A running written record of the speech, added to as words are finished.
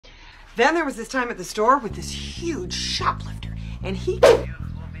Then there was this time at the store with this huge shoplifter, and he...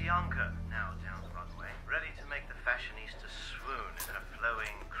 Beautiful Bianca, now down the runway, ready to make the fashionista swoon in her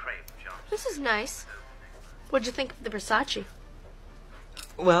flowing crepe jumps. This is nice. What'd you think of the Versace?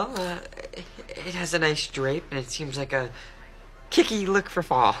 Well, it has a nice drape, and it seems like a kicky look for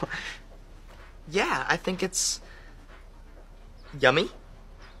fall. Yeah, I think it's... yummy.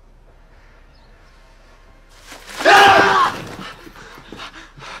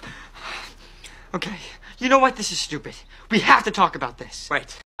 Okay, you know what? This is stupid. We have to talk about this.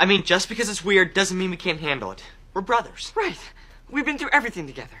 Right. I mean, just because it's weird doesn't mean we can't handle it. We're brothers. Right. We've been through everything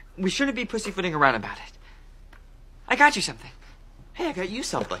together. We shouldn't be pussyfooting around about it. I got you something. Hey, I got you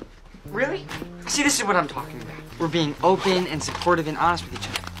something. Really? See, this is what I'm talking about. We're being open and supportive and honest with each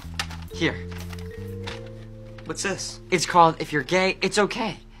other. Here. What's this? It's called If You're Gay, It's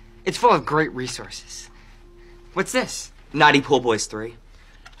Okay. It's full of great resources. What's this? Naughty Pool Boys 3.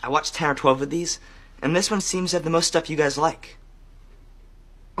 I watched 10 or 12 of these, and this one seems to have the most stuff you guys like.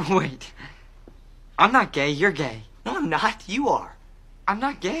 Wait. I'm not gay, you're gay. No, I'm not. You are. I'm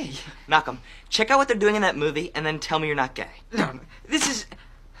not gay. Malcolm, check out what they're doing in that movie, and then tell me you're not gay. No, this is...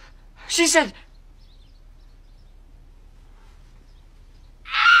 She said...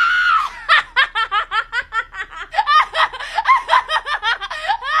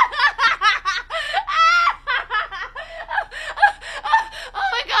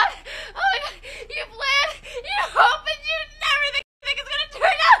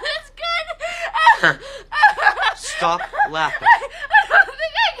 Stop laughing. I don't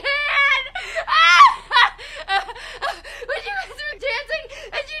think I can. When you guys were dancing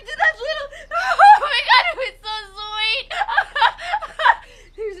and you did that little... Oh my god, it was so sweet.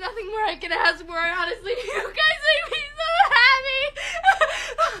 There's nothing more I can ask for, honestly. You guys make me so happy.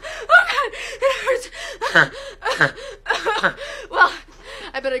 Oh god, it hurts. Well,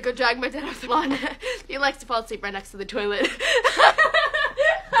 I better go drag my dad off the lawn. He likes to fall asleep right next to the toilet.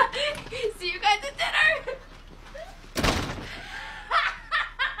 See you guys at dinner.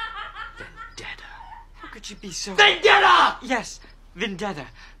 How could you be so... Vendetta! Yes, vendetta.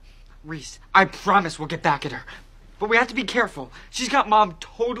 Reese, I promise we'll get back at her. But we have to be careful. She's got Mom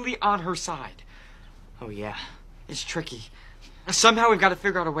totally on her side. Oh, yeah. It's tricky. Somehow we've got to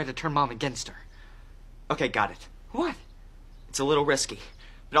figure out a way to turn Mom against her. Okay, got it. What? It's a little risky,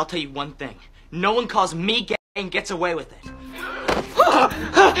 but I'll tell you one thing. No one calls me gay and gets away with it.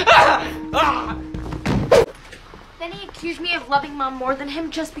 Then he accused me of loving Mom more than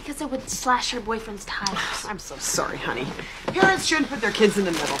him just because I would slash her boyfriend's tires. I'm so sorry, honey. Parents shouldn't put their kids in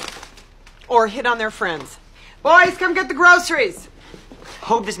the middle. Or hit on their friends. Boys, come get the groceries.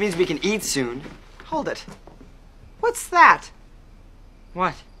 Hope this means we can eat soon. Hold it. What's that?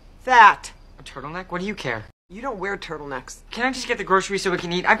 What? That. A turtleneck? What do you care? You don't wear turtlenecks. Can I just get the groceries so we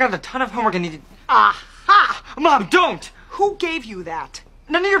can eat? I've got a ton of homework I need to... Aha! Mom, don't! Who gave you that?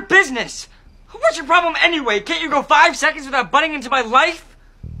 None of your business! What's your problem anyway? Can't you go 5 seconds without butting into my life?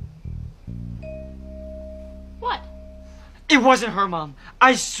 What? It wasn't her, Mom.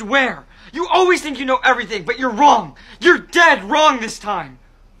 I swear. You always think you know everything, but you're wrong. You're dead wrong this time.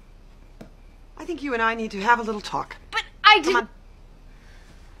 I think you and I need to have a little talk. But I didn't...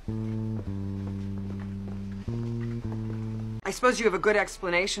 Come on. I suppose you have a good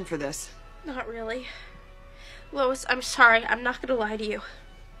explanation for this. Not really. Lois, I'm sorry. I'm not gonna lie to you.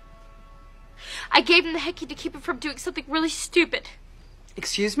 I gave him the hickey to keep him from doing something really stupid.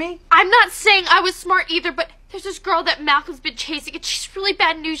 Excuse me? I'm not saying I was smart either, but there's this girl that Malcolm's been chasing, and she's really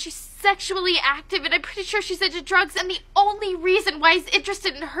bad news. She's sexually active, and I'm pretty sure she's into drugs, and the only reason why he's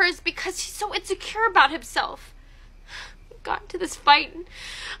interested in her is because he's so insecure about himself. We got into this fight, and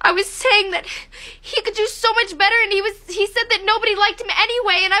I was saying that he could do so much better, and he said that nobody liked him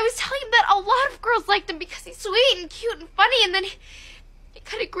anyway, and I was telling him that a lot of girls liked him because he's sweet and cute and funny, and then he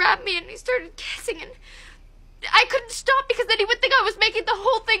kind of grabbed me and he started kissing, and I couldn't stop because then he would think I was making the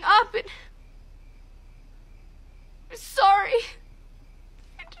whole thing up, and I'm sorry.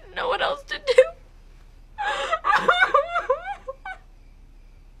 I didn't know what else to do.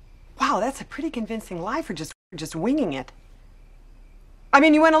 Wow, that's a pretty convincing lie for just winging it. I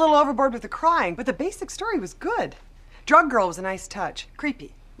mean, you went a little overboard with the crying, but the basic story was good. Drug girl was a nice touch.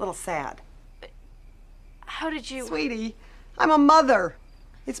 Creepy. A little sad. How did you... Sweetie, I'm a mother.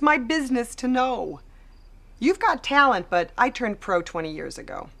 It's my business to know. You've got talent, but I turned pro 20 years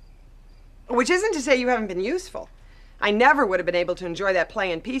ago. Which isn't to say you haven't been useful. I never would have been able to enjoy that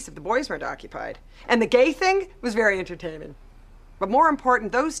play in peace if the boys weren't occupied. And the gay thing was very entertaining. But more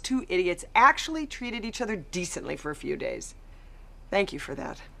important, those two idiots actually treated each other decently for a few days. Thank you for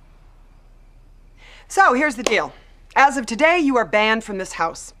that. So, here's the deal. As of today, you are banned from this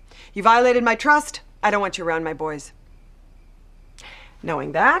house. You violated my trust. I don't want you around my boys.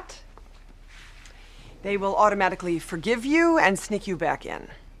 Knowing that, they will automatically forgive you and sneak you back in.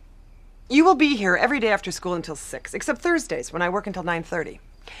 You will be here every day after school until 6, except Thursdays when I work until 9:30.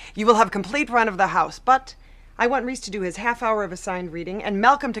 You will have complete run of the house, but I want Reese to do his half hour of assigned reading and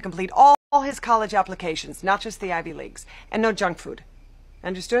Malcolm to complete all his college applications, not just the Ivy Leagues, and no junk food.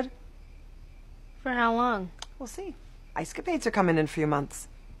 Understood? For how long? We'll see. Ice capades are coming in a few months.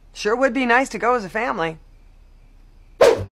 Sure would be nice to go as a family.